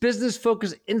 His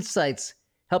business-focused insights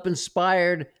help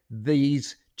inspire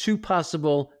these two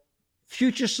possible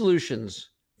future solutions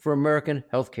for American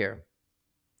healthcare.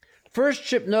 First,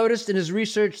 Chip noticed in his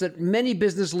research that many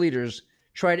business leaders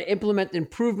try to implement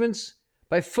improvements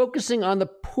by focusing on the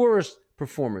poorest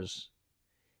performers.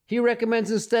 He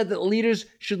recommends instead that leaders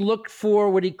should look for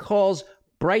what he calls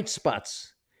bright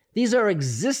spots. These are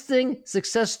existing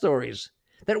success stories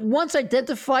that once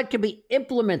identified can be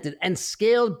implemented and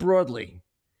scaled broadly.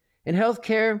 In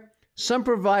healthcare, some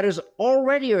providers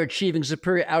already are achieving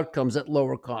superior outcomes at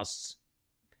lower costs.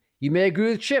 You may agree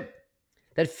with Chip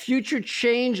that future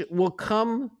change will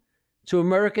come to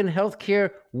American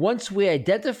healthcare once we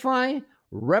identify,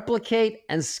 replicate,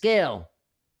 and scale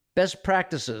best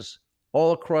practices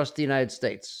all across the United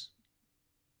States.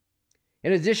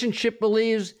 In addition, Chip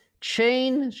believes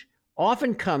change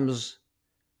often comes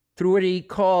through what he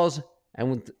calls, and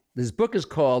what his book is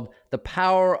called, the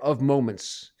power of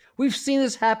moments. We've seen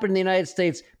this happen in the United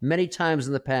States many times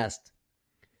in the past.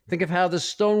 Think of how the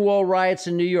Stonewall riots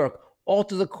in New York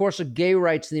altered the course of gay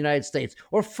rights in the United States,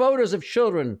 or photos of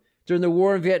children during the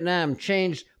war in Vietnam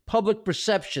changed public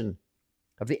perception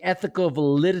of the ethical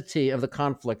validity of the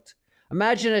conflict.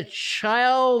 Imagine a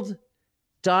child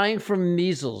dying from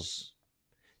measles,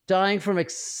 dying from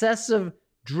excessive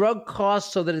drug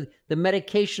costs so that the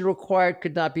medication required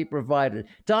could not be provided,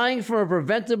 dying from a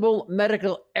preventable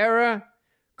medical error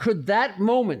Could that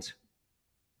moment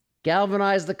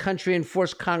galvanize the country and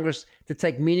force Congress to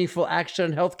take meaningful action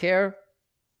on health care?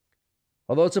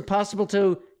 Although it's impossible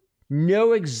to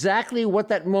know exactly what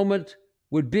that moment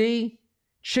would be,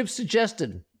 Chip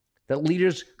suggested that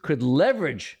leaders could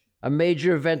leverage a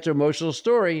major event or emotional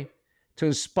story to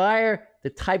inspire the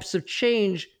types of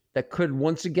change that could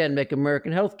once again make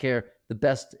American healthcare the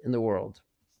best in the world.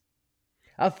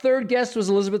 Our third guest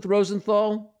was Elizabeth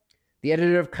Rosenthal, the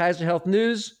editor of Kaiser Health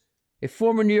News, a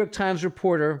former New York Times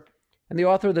reporter, and the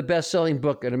author of the best-selling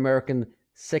book, An American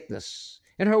Sickness.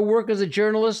 In her work as a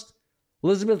journalist,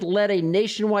 Elizabeth led a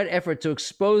nationwide effort to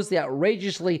expose the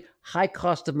outrageously high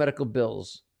cost of medical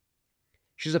bills.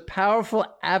 She's a powerful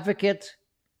advocate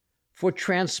for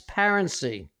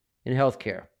transparency in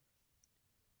healthcare.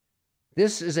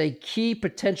 This is a key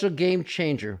potential game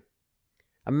changer.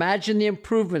 Imagine the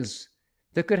improvements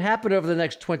that could happen over the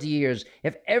next 20 years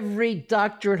if every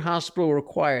doctor and hospital were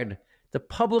required to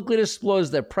publicly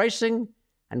disclose their pricing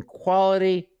and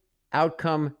quality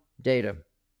outcome data.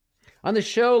 On the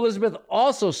show, Elizabeth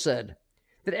also said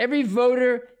that every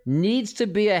voter needs to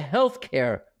be a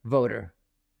healthcare voter.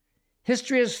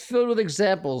 History is filled with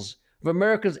examples of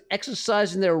Americans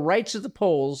exercising their rights at the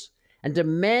polls and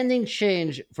demanding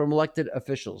change from elected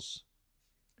officials.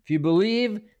 If you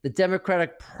believe the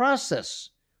democratic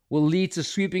process will lead to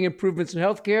sweeping improvements in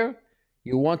healthcare,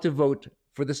 you'll want to vote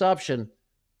for this option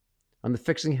on the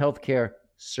Fixing Healthcare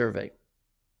survey.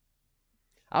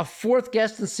 Our fourth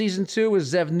guest in season 2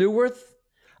 is Zev Neuwirth,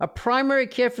 a primary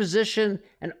care physician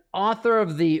and author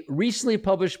of the recently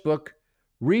published book,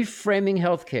 Reframing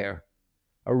Healthcare,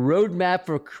 a roadmap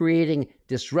for creating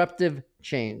disruptive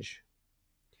change.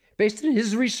 Based on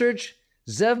his research,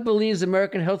 Zev believes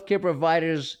American healthcare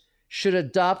providers should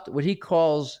adopt what he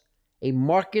calls a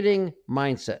marketing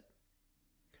mindset.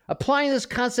 Applying this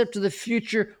concept to the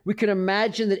future, we can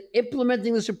imagine that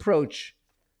implementing this approach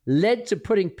led to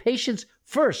putting patients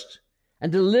first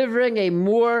and delivering a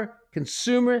more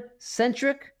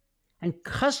consumer-centric and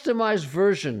customized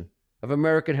version of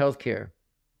American healthcare.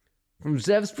 From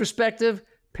Zev's perspective,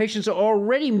 patients are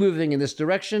already moving in this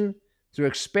direction through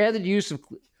expanded use of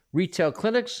retail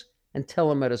clinics and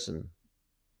telemedicine.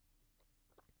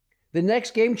 The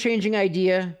next game-changing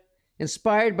idea,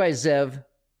 inspired by Zev,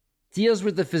 deals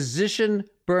with the physician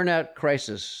burnout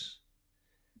crisis.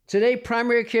 Today,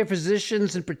 primary care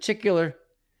physicians in particular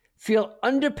feel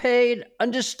underpaid,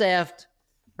 understaffed,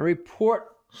 and report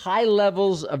high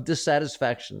levels of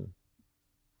dissatisfaction.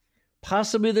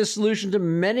 Possibly the solution to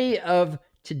many of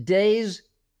today's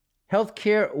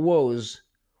healthcare woes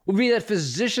will be that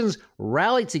physicians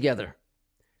rally together,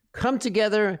 come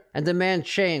together, and demand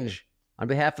change on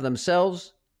behalf of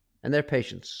themselves and their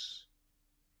patients.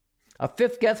 Our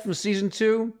fifth guest from season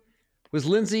 2 was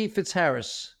Lindsay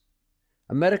Fitzharris,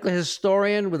 a medical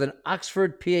historian with an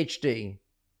Oxford PhD.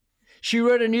 She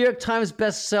wrote a New York Times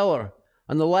bestseller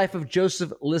on the life of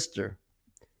Joseph Lister,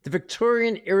 the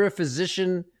Victorian-era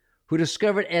physician who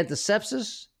discovered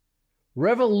antisepsis,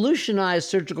 revolutionized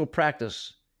surgical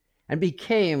practice, and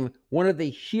became one of the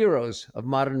heroes of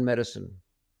modern medicine.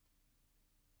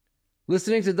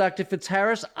 Listening to Dr.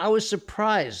 Fitzharris, I was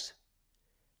surprised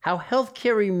how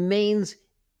healthcare remains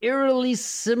eerily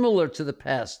similar to the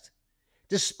past,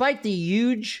 despite the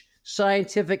huge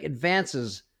scientific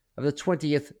advances of the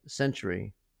 20th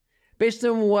century. Based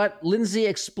on what Lindsay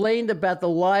explained about the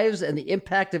lives and the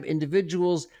impact of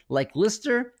individuals like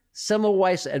Lister,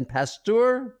 Semmelweis, and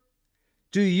Pasteur,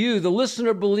 do you, the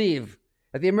listener, believe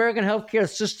that the American healthcare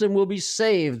system will be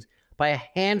saved by a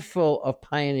handful of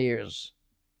pioneers?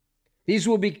 These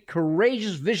will be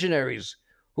courageous visionaries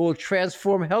who will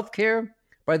transform healthcare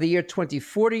by the year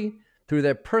 2040 through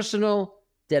their personal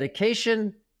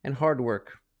dedication and hard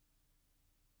work.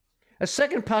 A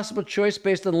second possible choice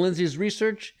based on Lindsay's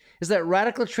research is that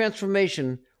radical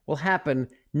transformation will happen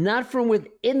not from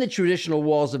within the traditional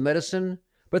walls of medicine,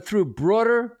 but through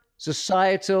broader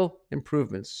societal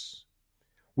improvements.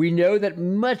 We know that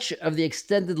much of the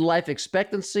extended life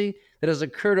expectancy that has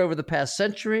occurred over the past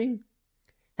century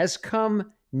has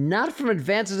come not from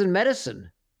advances in medicine,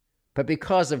 but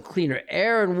because of cleaner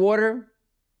air and water,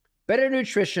 better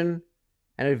nutrition,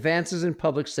 and advances in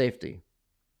public safety.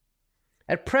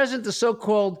 At present, the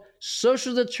so-called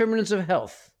social determinants of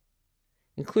health,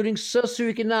 including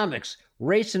socioeconomics,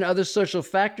 race, and other social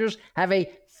factors, have a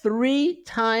 3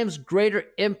 times greater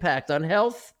impact on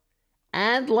health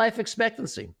and life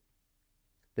expectancy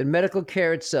than medical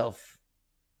care itself.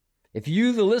 If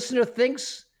you, the listener,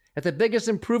 thinks that the biggest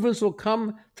improvements will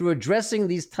come through addressing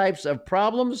these types of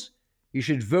problems, you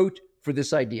should vote for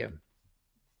this idea.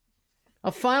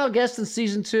 Our final guest in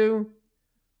season 2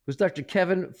 was Dr.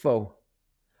 Kevin Faux,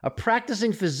 a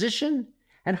practicing physician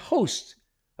and host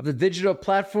of the digital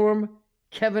platform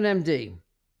KevinMD.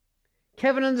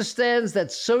 Kevin understands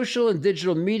that social and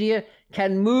digital media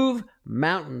can move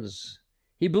mountains.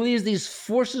 He believes these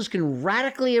forces can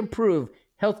radically improve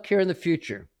healthcare in the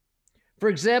future. For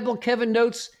example, Kevin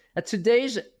notes that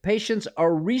today's patients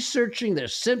are researching their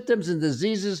symptoms and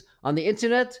diseases on the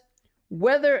internet,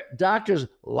 whether doctors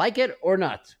like it or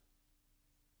not.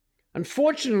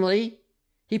 Unfortunately,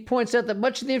 he points out that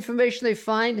much of the information they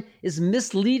find is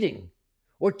misleading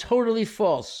or totally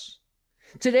false.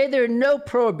 Today, there are no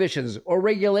prohibitions or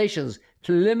regulations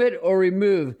to limit or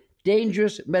remove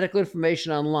dangerous medical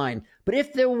information online. But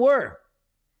if there were,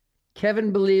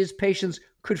 Kevin believes patients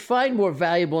could find more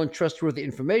valuable and trustworthy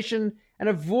information and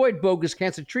avoid bogus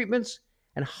cancer treatments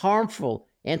and harmful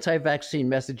anti-vaccine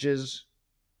messages.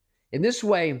 In this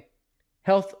way,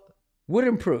 health would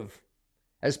improve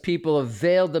as people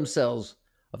availed themselves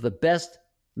of the best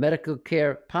medical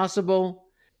care possible.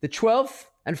 The 12th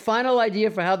and final idea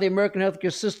for how the American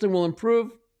healthcare system will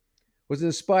improve was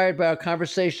inspired by our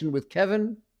conversation with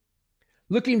Kevin.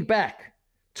 Looking back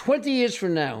 20 years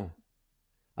from now,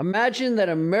 imagine that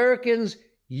Americans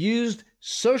used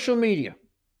social media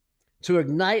to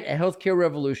ignite a healthcare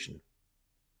revolution.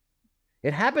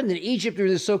 It happened in Egypt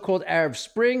during the so-called Arab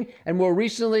Spring, and more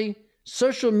recently,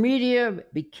 social media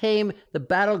became the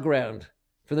battleground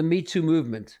for the Me Too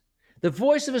movement. The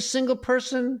voice of a single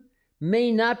person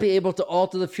may not be able to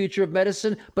alter the future of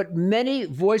medicine, but many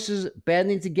voices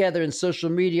banding together in social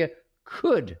media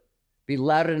could be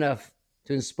loud enough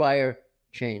to inspire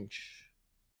change.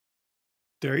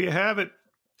 There you have it.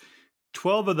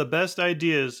 12 of the best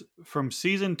ideas from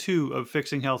Season 2 of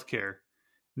Fixing Healthcare.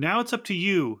 Now it's up to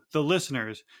you, the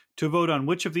listeners, to vote on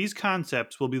which of these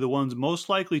concepts will be the ones most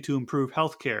likely to improve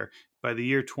healthcare by the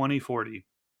year 2040.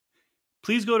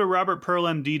 Please go to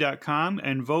robertpearlmd.com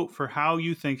and vote for how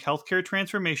you think healthcare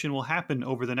transformation will happen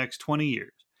over the next 20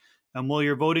 years. And while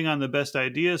you're voting on the best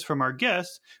ideas from our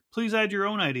guests, please add your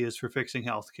own ideas for fixing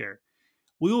healthcare.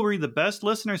 We will read the best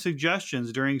listener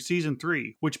suggestions during Season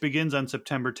 3, which begins on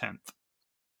September 10th.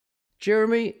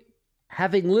 Jeremy,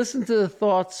 having listened to the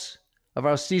thoughts of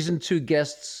our Season 2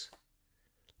 guests,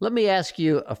 let me ask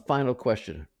you a final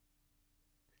question.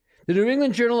 The New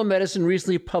England Journal of Medicine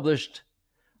recently published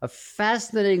a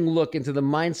fascinating look into the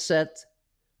mindset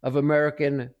of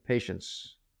American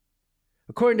patients.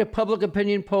 According to public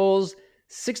opinion polls,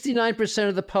 69%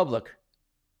 of the public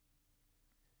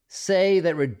say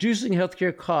that reducing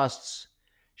healthcare costs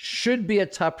should be a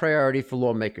top priority for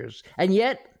lawmakers. And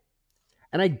yet,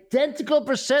 an identical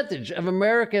percentage of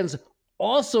Americans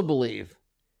also believe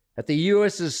that the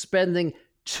U.S. is spending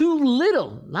too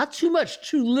little, not too much,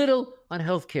 too little on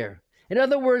healthcare. In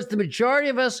other words, the majority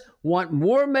of us want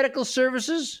more medical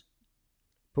services,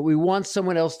 but we want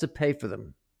someone else to pay for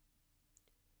them.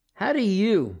 How do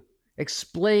you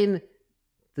explain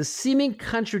the seeming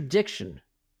contradiction,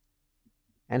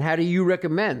 and how do you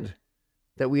recommend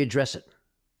that we address it?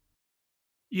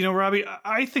 You know, Robbie,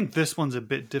 I think this one's a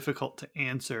bit difficult to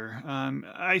answer.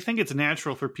 I think it's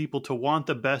natural for people to want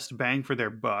the best bang for their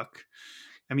buck.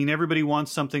 I mean, everybody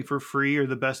wants something for free or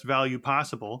the best value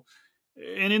possible.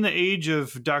 And in the age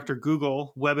of Dr.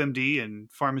 Google, WebMD,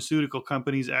 and pharmaceutical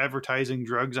companies advertising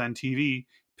drugs on TV,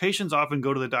 patients often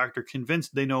go to the doctor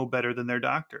convinced they know better than their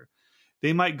doctor.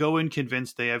 They might go in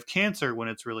convinced they have cancer when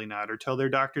it's really not, or tell their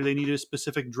doctor they need a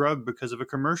specific drug because of a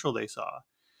commercial they saw.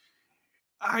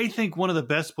 I think one of the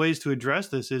best ways to address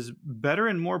this is better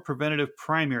and more preventative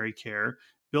primary care,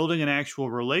 building an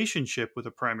actual relationship with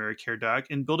a primary care doc,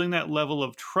 and building that level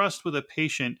of trust with a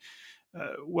patient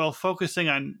while focusing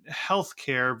on health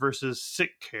care versus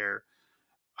sick care.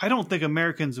 I don't think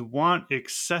Americans want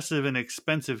excessive and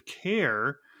expensive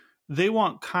care. They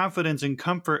want confidence and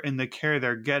comfort in the care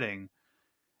they're getting.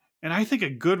 And I think a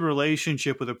good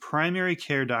relationship with a primary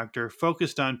care doctor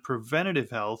focused on preventative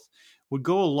health would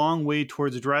go a long way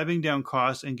towards driving down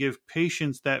costs and give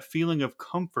patients that feeling of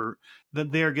comfort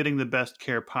that they are getting the best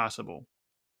care possible.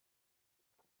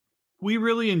 We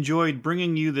really enjoyed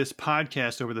bringing you this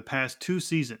podcast over the past 2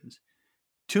 seasons.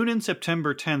 Tune in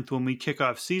September 10th when we kick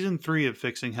off Season 3 of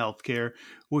Fixing Healthcare,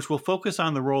 which will focus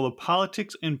on the role of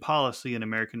politics and policy in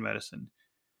American medicine.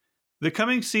 The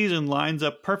coming season lines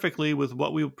up perfectly with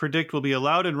what we predict will be a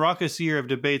loud and raucous year of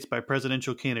debates by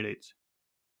presidential candidates.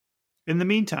 In the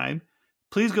meantime,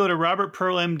 please go to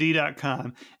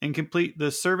robertpearlmd.com and complete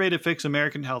the survey to fix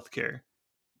American healthcare.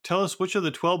 Tell us which of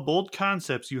the 12 bold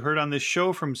concepts you heard on this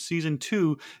show from Season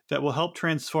 2 that will help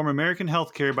transform American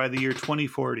healthcare by the year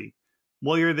 2040.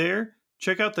 While you're there,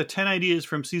 Check out the 10 ideas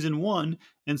from Season 1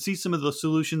 and see some of the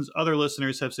solutions other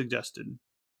listeners have suggested.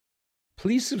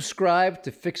 Please subscribe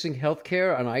to Fixing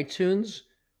Healthcare on iTunes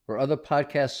or other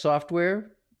podcast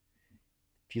software.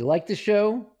 If you like the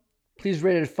show, please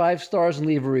rate it 5 stars and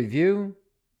leave a review.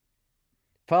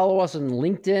 Follow us on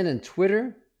LinkedIn and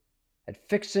Twitter at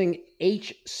Fixing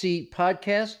HC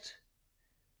Podcast.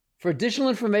 For additional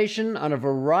information on a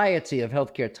variety of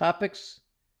healthcare topics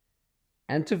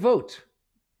and to vote,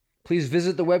 please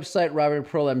visit the website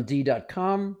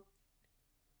robertpearlmd.com.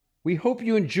 We hope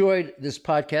you enjoyed this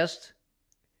podcast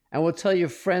and will tell your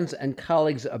friends and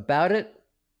colleagues about it.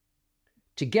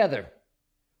 Together,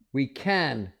 we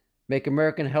can make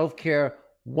American healthcare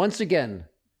once again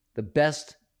the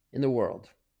best in the world.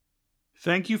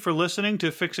 Thank you for listening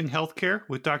to Fixing Healthcare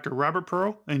with Dr. Robert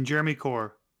Pearl and Jeremy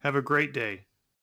Corr. Have a great day.